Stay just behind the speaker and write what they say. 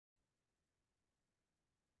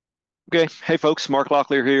Okay, hey folks, Mark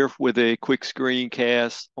Locklear here with a quick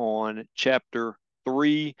screencast on Chapter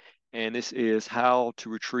 3, and this is how to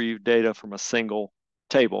retrieve data from a single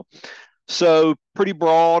table. So, pretty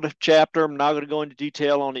broad chapter. I'm not going to go into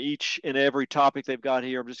detail on each and every topic they've got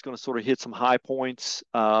here. I'm just going to sort of hit some high points.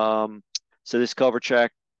 So this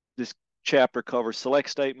chapter covers select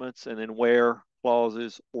statements and then where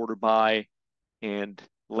clauses, order by, and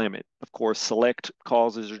limit. Of course, select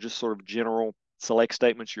clauses are just sort of general select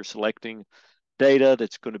statements. You're selecting data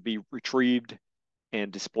that's going to be retrieved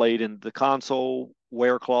and displayed in the console.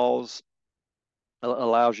 Where clause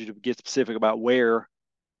allows you to get specific about where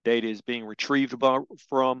data is being retrieved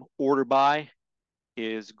from. Order by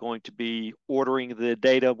is going to be ordering the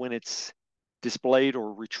data when it's displayed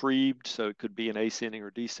or retrieved. So it could be an ascending or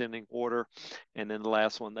descending order. And then the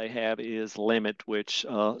last one they have is limit, which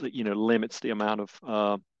limits the amount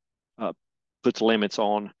of puts limits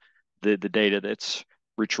on the data that's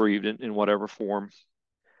retrieved in whatever form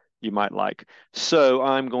you might like. So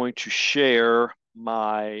I'm going to share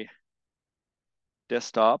my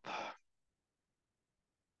desktop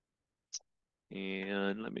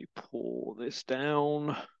and let me pull this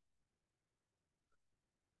down.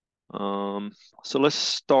 So let's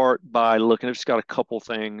start by looking. I've just got a couple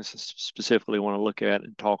things specifically want to look at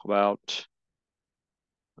and talk about.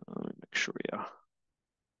 Let me make sure, yeah.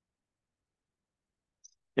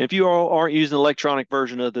 If you all aren't using the electronic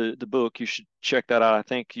version of the book, you should check that out. I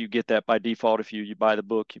think you get that by default. If you buy the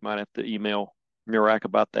book, you might have to email Murach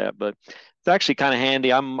about that, but it's actually kind of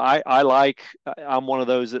handy. I'm one of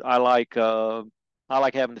those that I like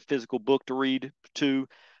having the physical book to read too.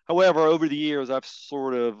 However, over the years, I've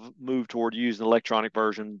sort of moved toward using the electronic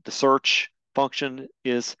version. The search function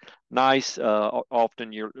is nice.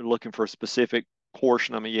 Often you're looking for a specific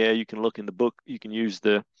portion. I mean, yeah, you can look in the book. You can use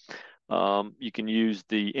the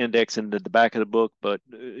index in the back of the book, but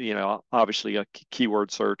obviously a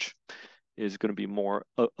keyword search is going to be more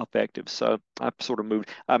effective. So I've sort of moved.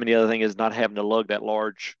 I mean, the other thing is not having to lug that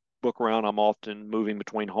large book around. I'm often moving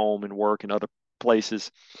between home and work and other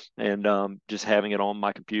places, and just having it on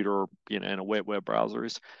my computer or in a web browser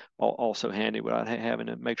is also handy without having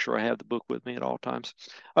to make sure I have the book with me at all times.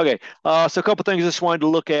 Okay, so a couple things I just wanted to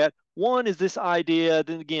look at. One is this idea,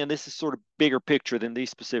 then again, this is sort of bigger picture than these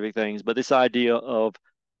specific things, but this idea of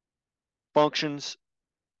functions.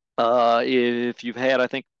 If you've had, I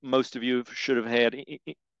think most of you should have had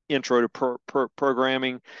intro to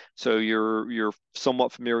programming, so you're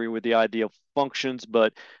somewhat familiar with the idea of functions.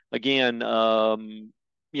 But again,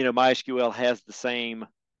 MySQL has the same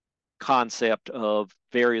concept of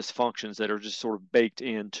various functions that are just sort of baked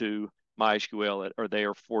into MySQL that are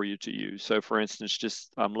there for you to use. So for instance,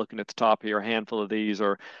 just I'm looking at the top here, a handful of these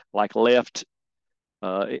are like left,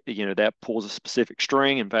 that pulls a specific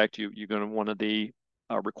string. In fact, you're going to one of the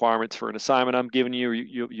requirements for an assignment I'm giving you,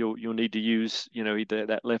 you'll need to use, either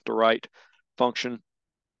that left or right function.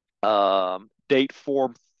 Date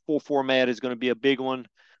full format is going to be a big one.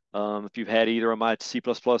 If you've had either of my C++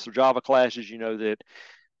 or Java classes, you know that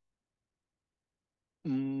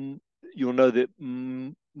you'll know that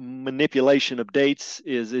manipulation of dates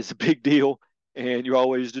is a big deal, and you're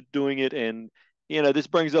always doing it. And this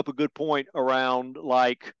brings up a good point around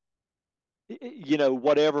like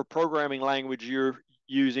whatever programming language you're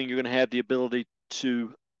using, you're going to have the ability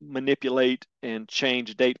to manipulate and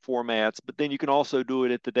change date formats, but then you can also do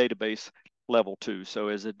it at the database level too. So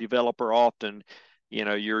as a developer, often,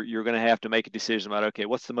 you're going to have to make a decision about, okay,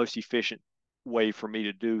 what's the most efficient way for me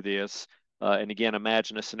to do this? And again,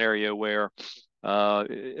 imagine a scenario where,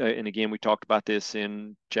 and again, we talked about this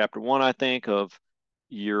in chapter 1, I think, of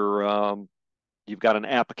you've got an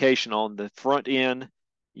application on the front end.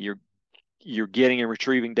 You're getting and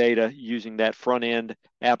retrieving data using that front end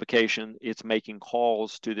application. It's making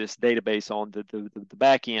calls to this database on the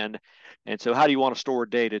back end. And so how do you want to store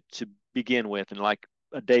data to begin with? And like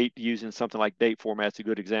a date using something like date format's a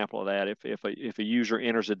good example of that. If a user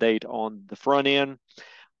enters a date on the front end,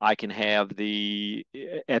 I can have at the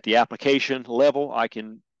application level, I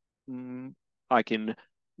can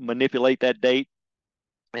manipulate that date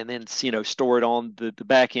and then store it on the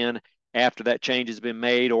back end after that change has been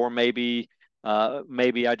made. Or maybe I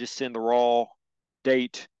just send the raw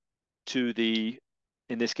date to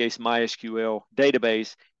in this case, MySQL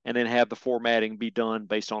database, and then have the formatting be done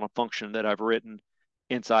based on a function that I've written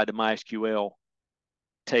inside the MySQL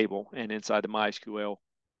table and inside the MySQL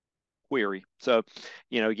query. So,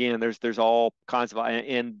 again, there's all kinds of,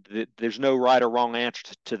 and there's no right or wrong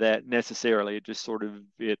answer to that necessarily. It just sort of,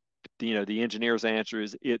 the engineer's answer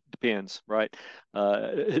is it depends, right?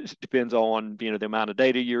 It depends on, the amount of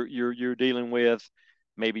data you're dealing with,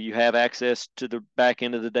 Maybe you have access to the back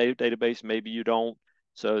end of the database, maybe you don't.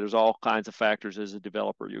 So there's all kinds of factors as a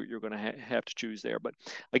developer you're going to have to choose there. But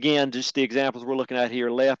again, just the examples we're looking at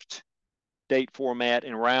here: left, date format,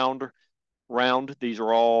 and round. These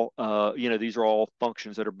are all these are all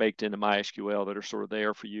functions that are baked into MySQL that are sort of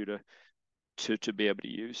there for you to be able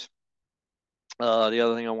to use. The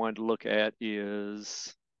other thing I wanted to look at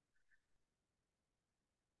is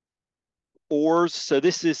ORs. So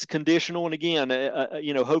this is conditional, and again,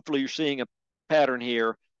 hopefully you're seeing a pattern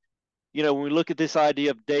here. When we look at this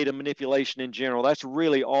idea of data manipulation in general, that's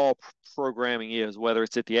really all programming is, whether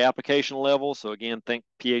it's at the application level. So again, think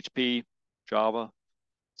PHP, Java,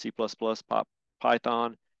 C++,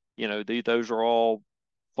 Python. Those are all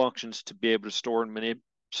functions to be able to store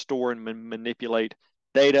and manipulate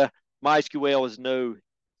data. MySQL is no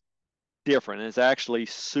different. It's actually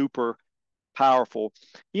super powerful.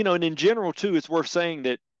 And in general too, it's worth saying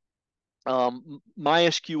that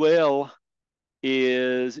MySQL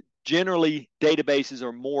is generally, databases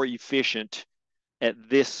are more efficient at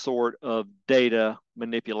this sort of data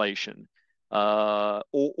manipulation,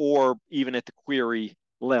 or even at the query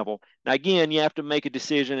level. Now, again, you have to make a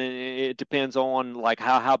decision, and it depends on like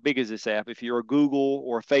how big is this app. If you're a Google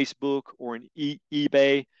or a Facebook or an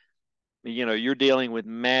eBay, you're dealing with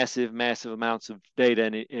massive amounts of data,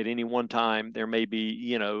 and at any one time there may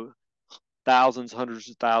be thousands, hundreds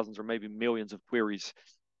of thousands, or maybe millions of queries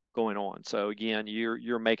going on. So again,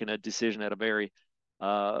 you're making a decision at a very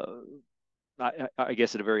I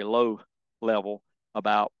guess at a very low level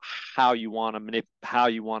about how you want to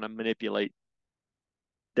manipulate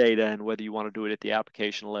data, and whether you want to do it at the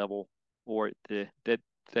application level or at the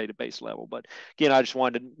database level. But again, I just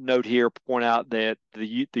wanted to note here, point out that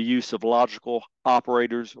the use of logical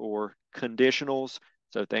operators or conditionals,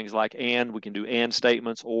 so things like and, we can do and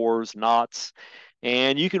statements, ors, nots,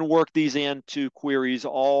 and you can work these into queries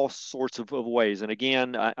all sorts of ways. And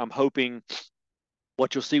again, I'm hoping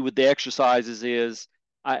what you'll see with the exercises is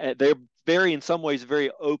they're in some ways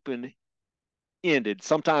very open-ended.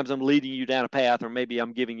 Sometimes I'm leading you down a path, or maybe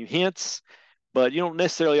I'm giving you hints, but you don't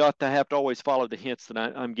necessarily have to always follow the hints that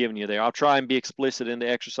I'm giving you there. I'll try and be explicit in the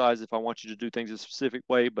exercise if I want you to do things a specific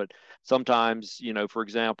way, but sometimes, for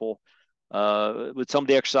example, with some of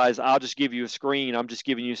the exercise, I'll just give you a screen. I'm just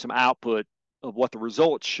giving you some output of what the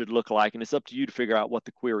results should look like, and it's up to you to figure out what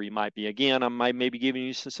the query might be. Again, I might maybe giving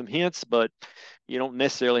you some hints, but you don't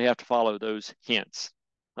necessarily have to follow those hints.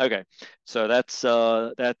 Okay, so that's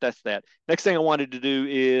that. Next thing I wanted to do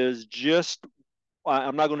is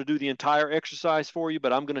I'm not going to do the entire exercise for you,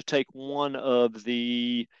 but I'm going to take one of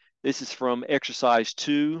this is from exercise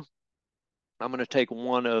 2. I'm going to take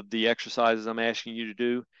one of the exercises I'm asking you to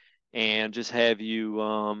do and just have you,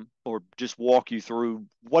 or just walk you through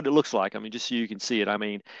what it looks like. I mean, just so you can see it. I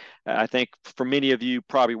mean, I think for many of you,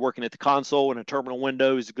 probably working at the console and a terminal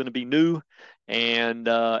window is going to be new. And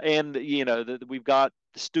we've got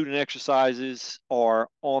the student exercises are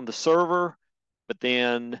on the server, but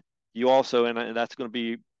then you also, and that's going to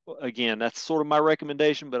be, again, that's sort of my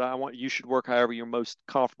recommendation, but you should work however you're most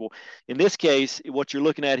comfortable. In this case, what you're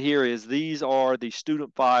looking at here is these are the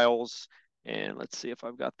student files, and let's see if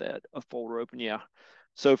I've got a folder open. Yeah.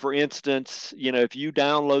 So for instance, if you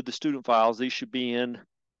download the student files, these should be in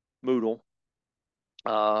Moodle.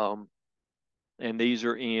 And these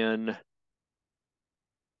are in,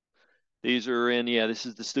 yeah, this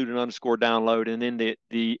is the student underscore download, and then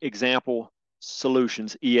the example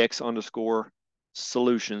solutions, ex underscore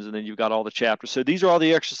solutions, and then you've got all the chapters. So these are all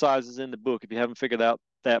the exercises in the book. If you haven't figured out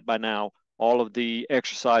that by now, all of the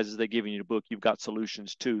exercises they give you in the book, you've got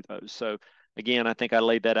solutions to those. So again, I think I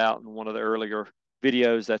laid that out in one of the earlier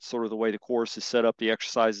videos. That's sort of the way the course is set up. The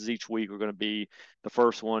exercises each week are going to be, the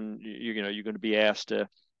first one, you're going to be asked to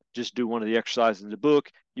just do one of the exercises in the book.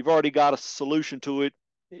 You've already got a solution to it.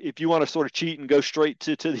 If you want to sort of cheat and go straight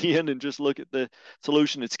to the end and just look at the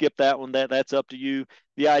solution and skip that one, that's up to you.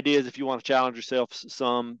 The idea is if you want to challenge yourself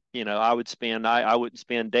some, I wouldn't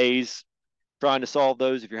spend days trying to solve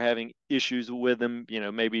those. If you're having issues with them,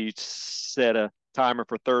 maybe set a timer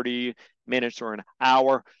for 30 minutes or an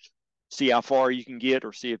hour, see how far you can get,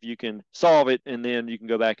 or see if you can solve it, and then you can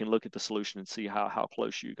go back and look at the solution and see how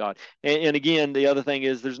close you got. And again, the other thing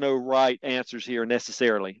is there's no right answers here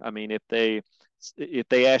necessarily. I mean, if they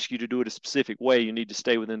ask you to do it a specific way, you need to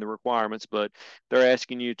stay within the requirements, but they're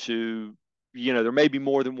asking you to, there may be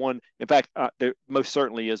more than one. In fact, there most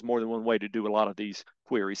certainly is more than one way to do a lot of these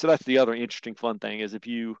queries. So that's the other interesting fun thing is,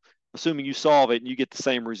 assuming you solve it and you get the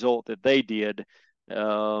same result that they did,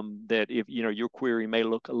 that if your query may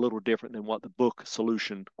look a little different than what the book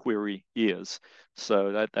solution query is.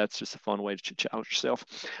 So that's just a fun way to challenge yourself.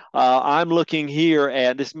 I'm looking here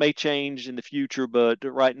at, this may change in the future, but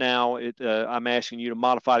right now I'm asking you to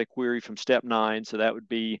modify the query from step 9. So that would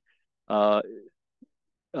be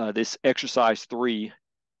this exercise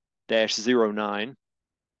 3-09.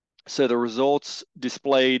 So the results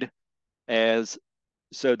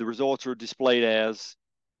are displayed as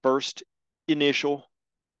first initial,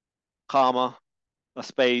 comma, a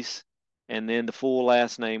space, and then the full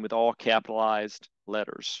last name with all capitalized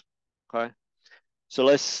letters. Okay. So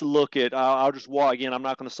let's look at, I'll just walk again. I'm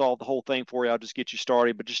not going to solve the whole thing for you. I'll just get you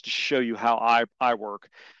started, but just to show you how I work.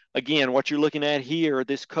 Again, what you're looking at here,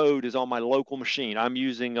 this code is on my local machine. I'm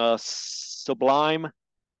using a Sublime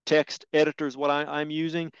text editor is what I'm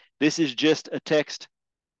using. This is just a text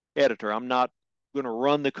editor. I'm not going to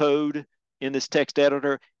run the code in this text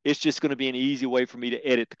editor. It's just going to be an easy way for me to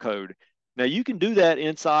edit the code. Now you can do that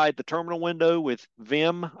inside the terminal window with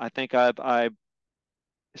Vim. I think I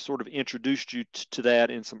sort of introduced you to that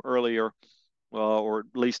in some earlier, or at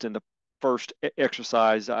least in the first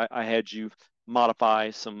exercise, I had you modify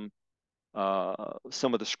some of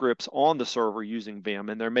the scripts on the server using Vim,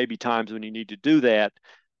 and there may be times when you need to do that.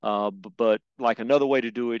 But like another way to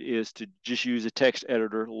do it is to just use a text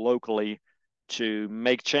editor locally to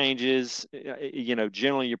make changes.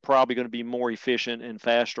 Generally you're probably going to be more efficient and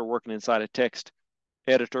faster working inside a text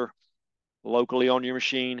editor locally on your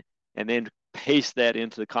machine, and then paste that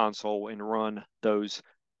into the console and run those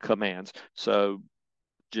commands. So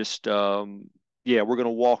just yeah, we're going to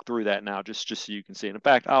walk through that now just so you can see. And in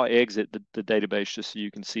fact, I'll exit the database just so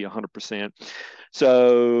you can see 100%.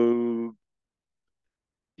 So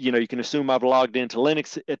you can assume I've logged into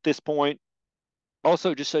Linux at this point.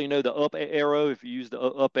 Also, just so you know, the up arrow, if you use the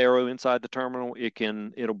up arrow inside the terminal,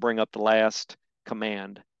 it'll bring up the last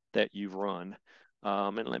command that you've run.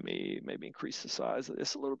 And let me maybe increase the size of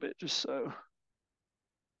this a little bit just so.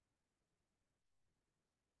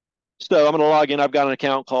 So I'm going to log in. I've got an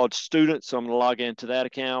account called student, so I'm going to log into that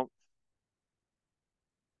account.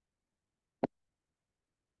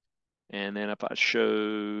 And then if I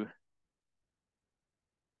show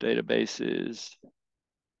databases,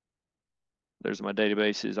 there's my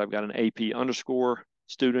databases. I've got an AP underscore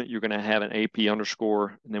student. You're going to have an AP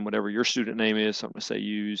underscore, and then whatever your student name is. So I'm going to say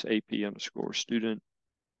use AP underscore student.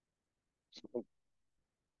 Got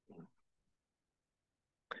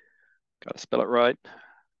to spell it right.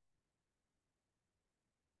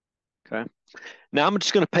 Okay. Now I'm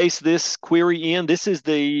just going to paste this query in. This is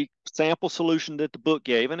the sample solution that the book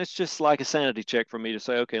gave, and it's just like a sanity check for me to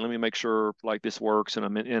say, okay, let me make sure like this works and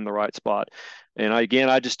I'm in the right spot. And again,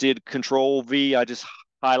 I just did Control V. I just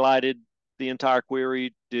highlighted the entire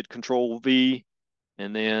query, did Control V,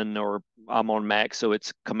 and then, or I'm on Mac, so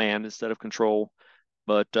it's Command instead of Control.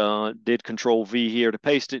 But did Control V here to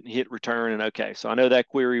paste it and hit return, and okay. So I know that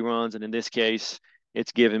query runs, and in this case,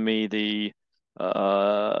 it's giving me the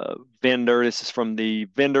vendor. This is from the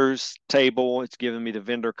vendors table. It's giving me the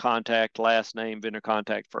vendor contact last name, vendor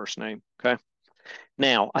contact first name. Okay.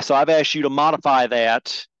 Now, so I've asked you to modify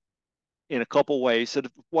that in a couple ways. So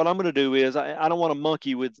what I'm going to do is I don't want to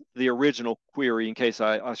monkey with the original query in case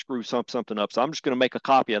I screw something up. So I'm just going to make a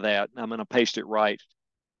copy of that. I'm going to paste it right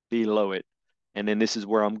below it. And then this is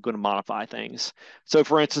where I'm going to modify things. So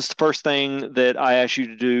for instance, the first thing that I ask you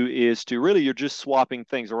to do is to really, you're just swapping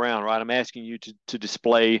things around, right? I'm asking you to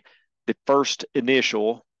display the first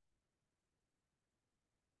initial.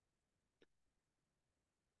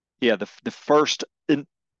 Yeah, the first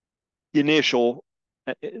initial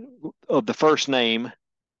of the first name,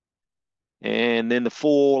 and then the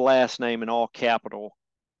full last name in all capital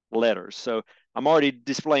letters. So I'm already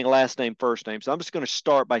displaying last name, first name. So I'm just going to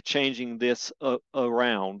start by changing this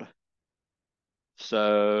around.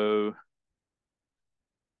 So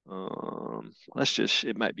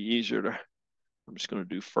it might be easier to, I'm just going to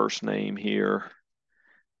do first name here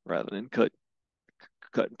rather than cut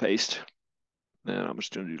and paste. Then I'm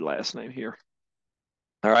just going to do last name here.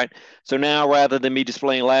 All right. So now rather than me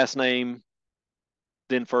displaying last name,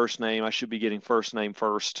 then first name, I should be getting first name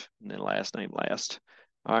first and then last name last.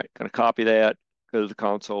 All right. Going to copy that, go to the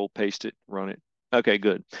console, paste it, run it. Okay,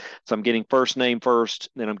 good. So I'm getting first name first,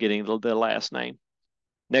 then I'm getting the last name.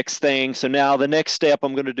 Next thing, so now the next step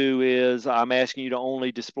I'm going to do is I'm asking you to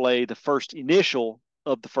only display the first initial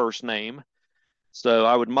of the first name. So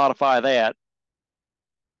I would modify that.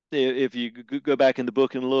 If you go back in the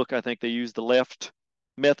book and look, I think they use the left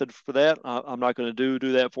method for that. I'm not going to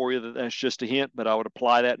do that for you. That's just a hint, but I would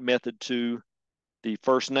apply that method to the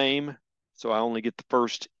first name. So I only get the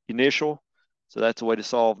first initial. So that's a way to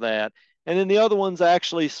solve that. And then the other one's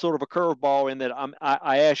actually sort of a curveball in that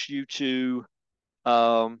I ask you to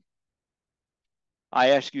um,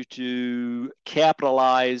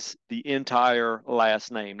 capitalize the entire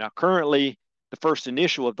last name. Now, currently, the first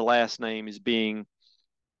initial of the last name is being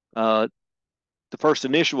uh, the first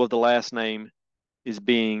initial of the last name is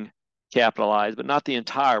being capitalized, but not the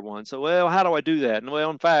entire one. So, well, how do I do that? And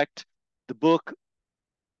well, in fact, the book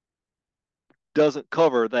doesn't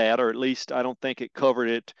cover that, or at least I don't think it covered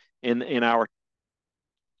it in our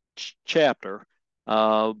chapter.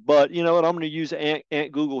 But you know what? I'm going to use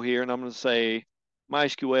Ant Google here, and I'm going to say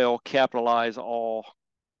MySQL capitalize all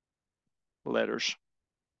letters.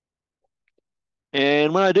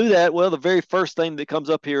 And when I do that, well, the very first thing that comes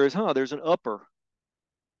up here is, there's an upper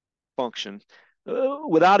function.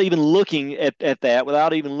 Without even looking at that,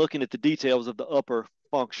 without even looking at the details of the upper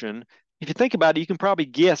function, if you think about it, you can probably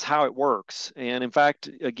guess how it works. And in fact,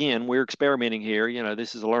 again, we're experimenting here. You know,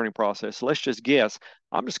 this is a learning process. So let's just guess.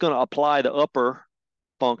 I'm just going to apply the upper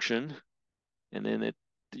function, and then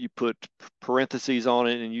you put parentheses on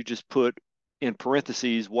it, and you just put in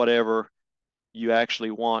parentheses whatever you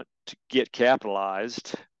actually want to get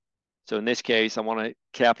capitalized. So in this case, I want to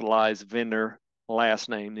capitalize vendor last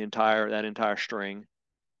name, that entire string.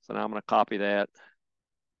 So now I'm going to copy that.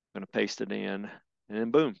 I'm going to paste it in, and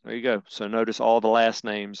then boom, there you go. So notice all the last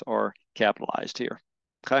names are capitalized here.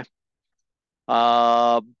 Okay.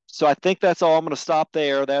 So I think that's all. I'm going to stop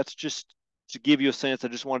there. That's just to give you a sense. I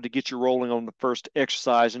just wanted to get you rolling on the first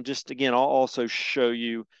exercise, and just again, I'll also show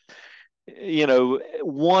you,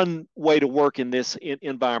 one way to work in this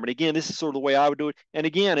environment. Again, this is sort of the way I would do it. And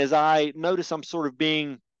again, as I notice, I'm sort of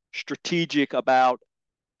being strategic about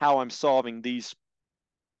how I'm solving these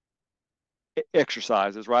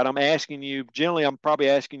exercises, right? I'm probably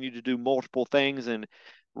asking you to do multiple things. And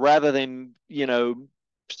rather than,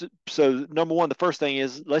 so number one, the first thing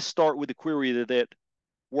is let's start with the query that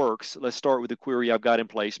works. Let's start with the query I've got in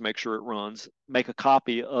place, make sure it runs, make a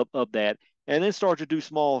copy of that, and then start to do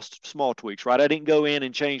small tweaks, right? I didn't go in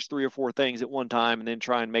and change 3 or 4 things at one time and then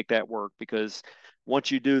try and make that work, because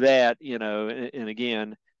once you do that, and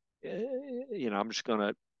again, I'm just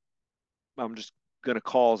gonna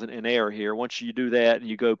cause an error here. Once you do that and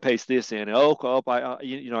you go paste this in,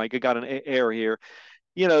 I got an error here.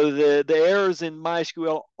 The errors in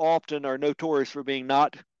MySQL often are notorious for being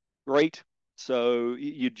not great. So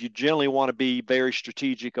you generally want to be very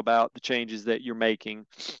strategic about the changes that you're making,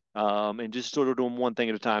 and just sort of doing one thing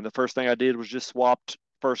at a time. The first thing I did was just swapped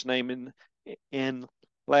first name and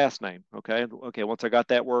last name. Okay. Once I got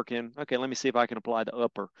that working, okay, let me see if I can apply the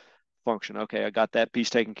upper function. Okay, I got that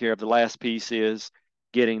piece taken care of. The last piece is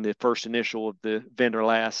getting the first initial of the vendor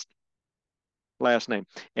last name.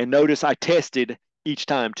 And notice I tested each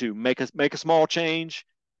time to make a small change,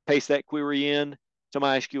 paste that query in to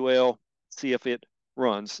MySQL, see if it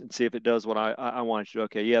runs and see if it does what I want it to do.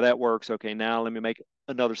 Okay, yeah, that works. Okay, now let me make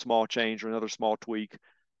another small change or another small tweak,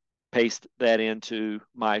 paste that into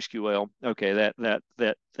MySQL. Okay,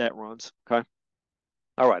 that runs. Okay.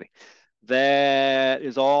 All righty. That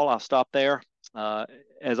is all. I'll stop there. Uh,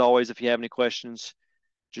 as always, if you have any questions,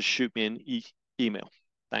 just shoot me an email.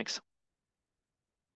 Thanks.